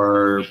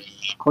for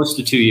close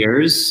to 2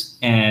 years,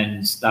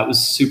 and that was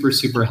super,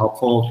 super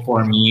helpful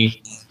for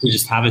me to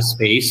just have a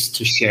space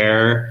to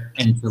share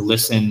and to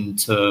listen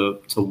to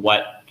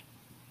what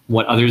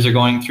others are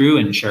going through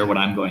and share what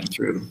I'm going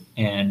through.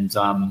 And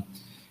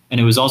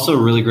it was also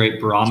a really great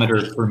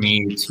barometer for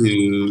me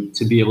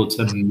to be able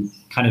to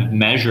kind of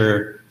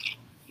measure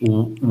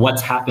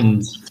what's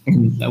happened.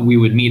 And we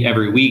would meet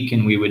every week,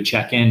 and we would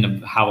check in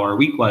of how our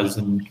week was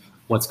and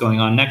what's going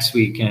on next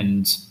week.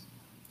 And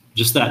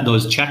just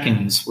those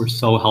check-ins were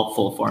so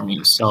helpful for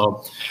me.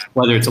 So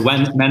whether it's a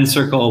men's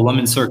circle, a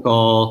women's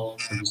circle,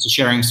 or just a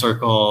sharing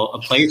circle, a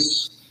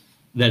place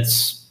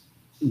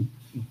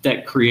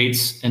that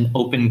creates an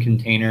open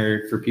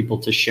container for people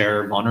to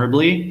share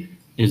vulnerably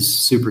is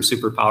super,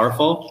 super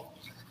powerful.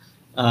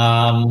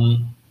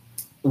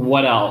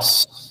 What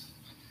else?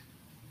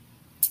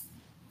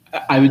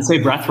 I would say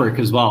breathwork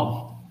as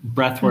well.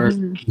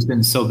 Breathwork has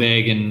been so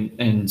big, and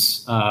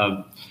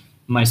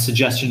my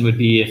suggestion would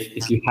be,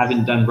 if you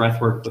haven't done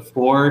breathwork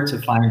before,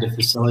 to find a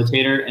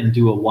facilitator and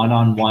do a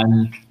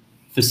one-on-one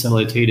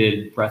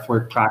facilitated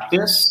breathwork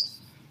practice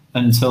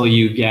until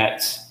you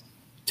get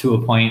to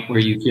a point where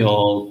you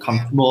feel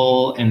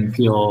comfortable and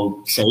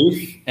feel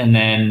safe. And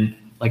then,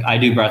 like, I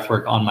do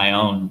breathwork on my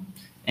own,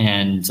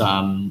 and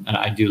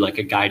I do like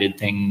a guided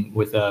thing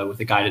with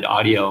a guided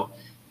audio.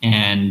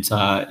 And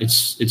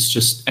it's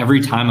just, every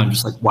time I'm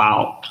just like,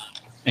 wow.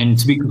 And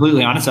to be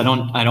completely honest,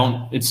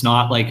 it's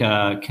not like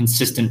a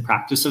consistent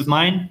practice of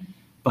mine,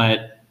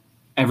 but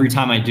every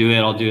time I do it,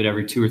 I'll do it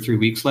every 2 or 3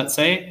 weeks, let's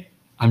say.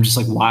 I'm just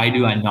like, why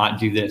do I not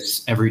do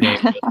this every day,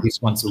 at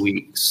least once a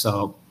week?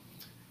 So.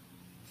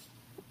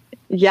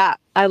 Yeah,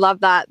 I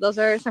love that. Those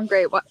are some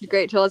great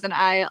tools. And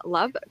I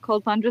love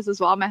cold plunges as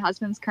well. My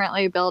husband's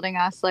currently building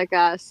us like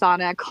a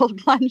sauna cold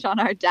plunge on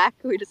our deck.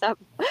 We just have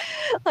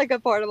like a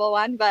portable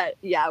one, but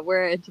yeah,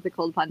 we're into the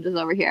cold plunges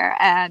over here.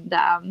 And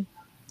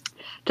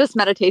just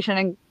meditation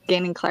and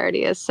gaining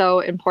clarity is so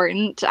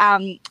important.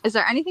 Is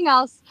there anything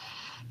else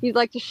you'd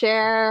like to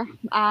share,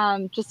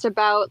 just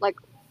about, like,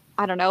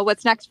 I don't know,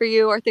 what's next for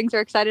you, or things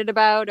you're excited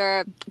about,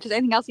 or just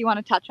anything else you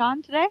want to touch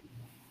on today?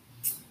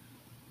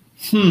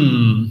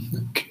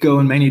 Could go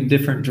in many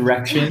different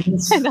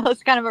directions. I know,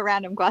 it's kind of a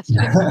random question.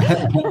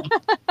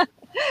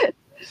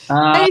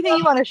 Anything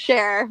you want to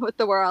share with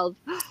the world?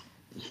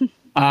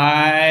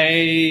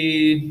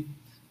 I'll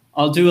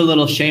do a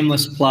little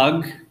shameless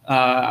plug.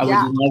 I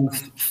would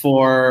love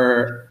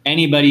for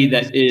anybody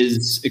that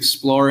is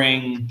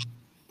exploring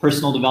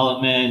personal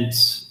development,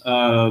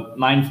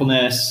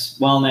 mindfulness,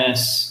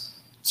 wellness,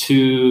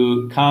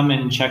 to come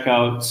and check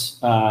out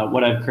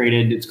what I've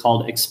created. It's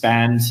called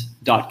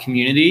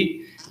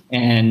expand.community.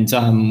 And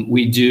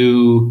we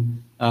do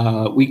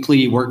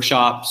weekly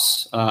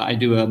workshops. I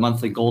do a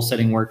monthly goal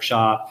setting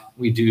workshop.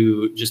 We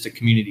do just a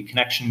community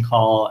connection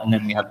call. And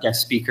then we have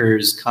guest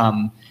speakers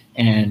come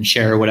and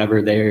share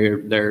whatever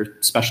their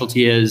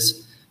specialty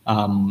is.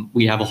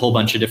 We have a whole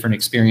bunch of different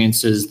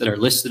experiences that are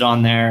listed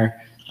on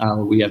there.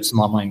 We have some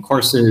online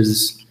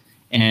courses.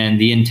 And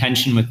the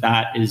intention with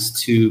that is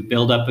to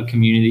build up a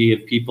community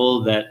of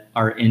people that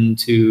are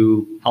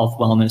into health,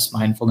 wellness,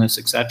 mindfulness,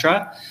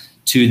 etc.,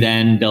 to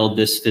then build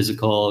this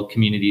physical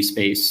community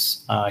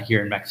space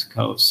here in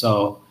Mexico.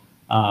 So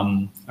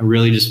I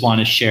really just want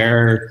to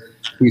share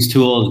these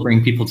tools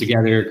bring people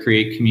together,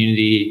 create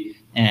community,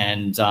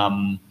 and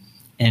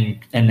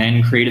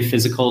then create a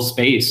physical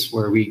space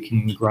where we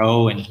can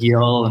grow and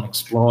heal and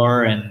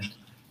explore and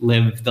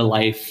live the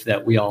life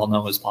that we all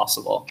know is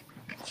possible.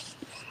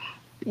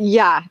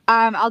 Yeah,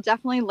 I'll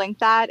definitely link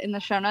that in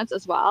the show notes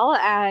as well.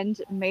 And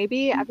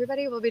maybe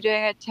everybody will be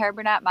doing a Tara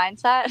Burnett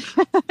mindset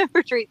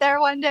retreat there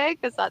one day,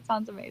 because that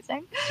sounds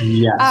amazing.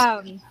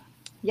 Yes.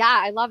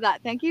 Yeah, I love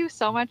that. Thank you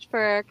so much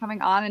for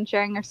coming on and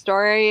sharing your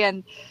story.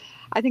 And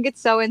I think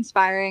it's so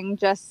inspiring,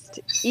 just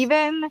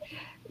even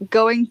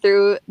going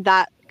through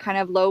that kind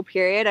of low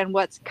period and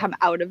what's come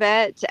out of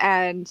it.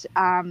 And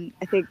I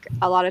think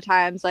a lot of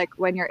times, like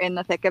when you're in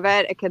the thick of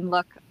it, it can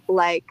look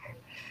like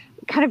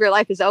kind of your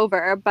life is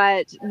over,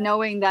 but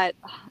knowing that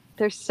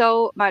there's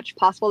so much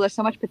possible, there's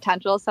so much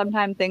potential.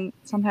 Sometimes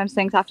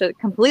things have to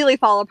completely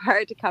fall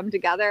apart to come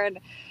together in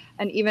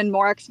an even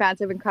more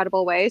expansive,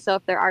 incredible way. So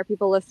if there are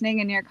people listening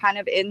and you're kind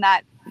of in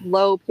that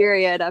low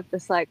period of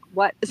just like,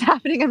 what is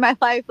happening in my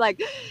life?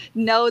 Like,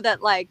 know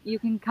that like you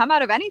can come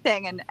out of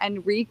anything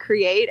and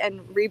recreate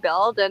and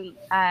rebuild.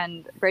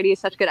 And Brady is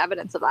such good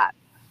evidence of that.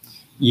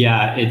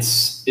 Yeah,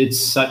 it's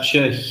such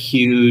a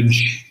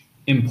huge,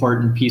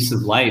 important piece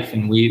of life,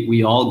 and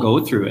we all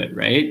go through it,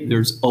 right?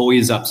 There's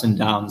always ups and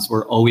downs.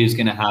 We're always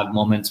going to have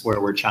moments where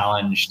we're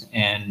challenged,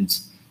 and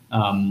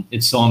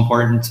it's so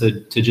important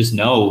to just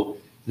know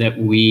that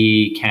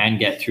we can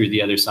get through the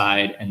other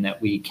side and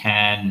that we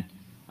can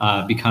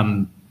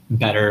become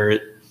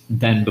better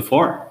than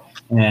before.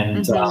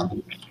 And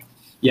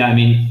yeah, I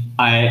mean,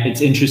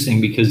 it's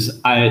interesting because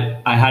I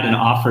had an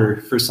offer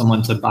for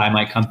someone to buy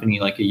my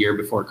company like a year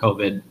before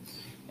COVID.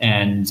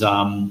 And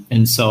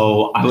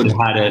so I would have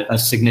had a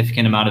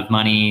significant amount of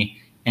money,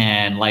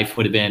 and life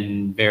would have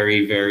been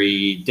very,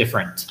 very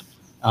different.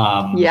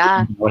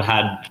 I would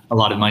have had a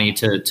lot of money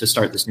to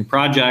start this new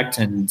project,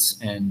 and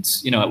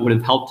it would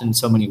have helped in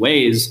so many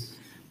ways.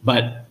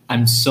 But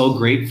I'm so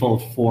grateful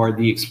for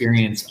the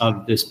experience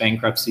of this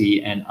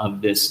bankruptcy and of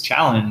this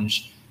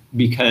challenge,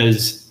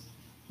 because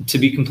to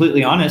be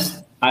completely honest,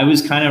 I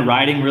was kind of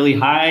riding really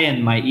high,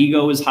 and my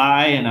ego was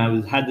high, and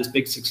I had this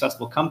big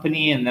successful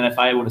company. And then if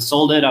I would have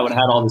sold it, I would have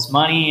had all this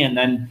money.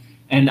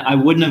 And I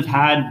wouldn't have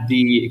had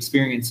the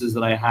experiences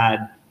that I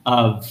had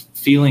of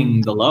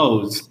feeling the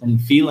lows and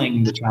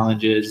feeling the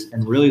challenges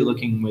and really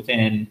looking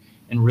within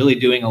and really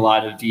doing a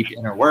lot of deep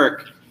inner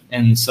work.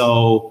 And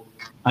so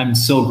I'm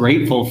so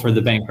grateful for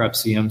the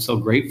bankruptcy. I'm so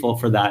grateful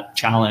for that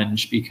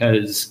challenge,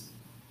 because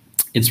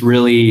it's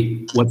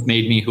really what's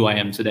made me who I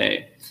am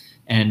today.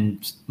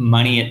 And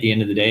money at the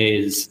end of the day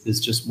is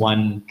just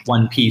one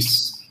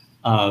piece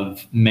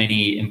of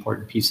many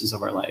important pieces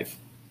of our life.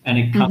 And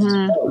it comes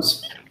and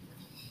goes.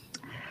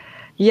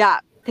 Yeah.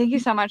 Thank you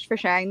so much for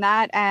sharing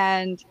that.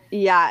 And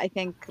yeah, I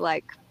think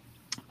like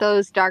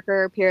those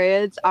darker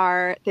periods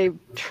they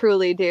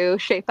truly do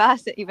shape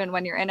us even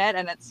when you're in it,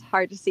 and it's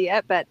hard to see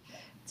it, but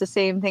it's the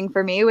same thing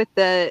for me with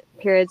the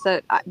periods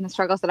and the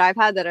struggles that I've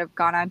had that I've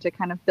gone on to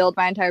kind of build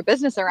my entire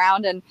business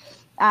around.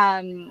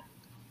 And,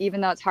 even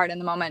though it's hard in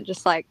the moment,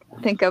 just like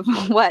think of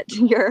what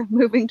you're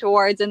moving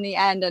towards in the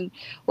end and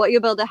what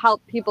you'll be able to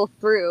help people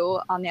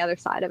through on the other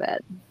side of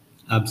it.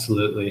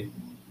 Absolutely.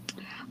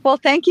 Well,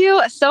 thank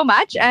you so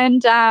much.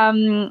 And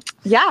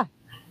yeah,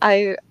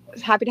 I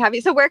was happy to have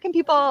you. So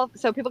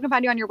people can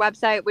find you on your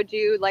website. Would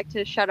you like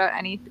to shout out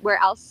anywhere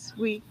else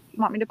we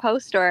want me to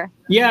post? Or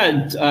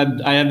yeah,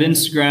 I have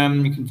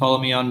Instagram. You can follow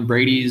me on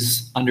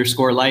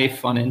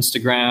Brady's_life on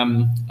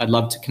Instagram. I'd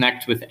love to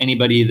connect with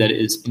anybody that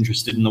is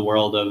interested in the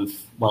world of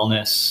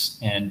wellness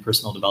and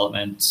personal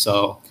development.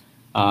 So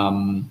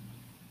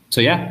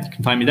yeah, you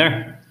can find me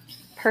there.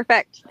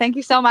 Perfect. Thank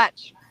you so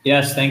much.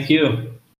 Yes, thank you.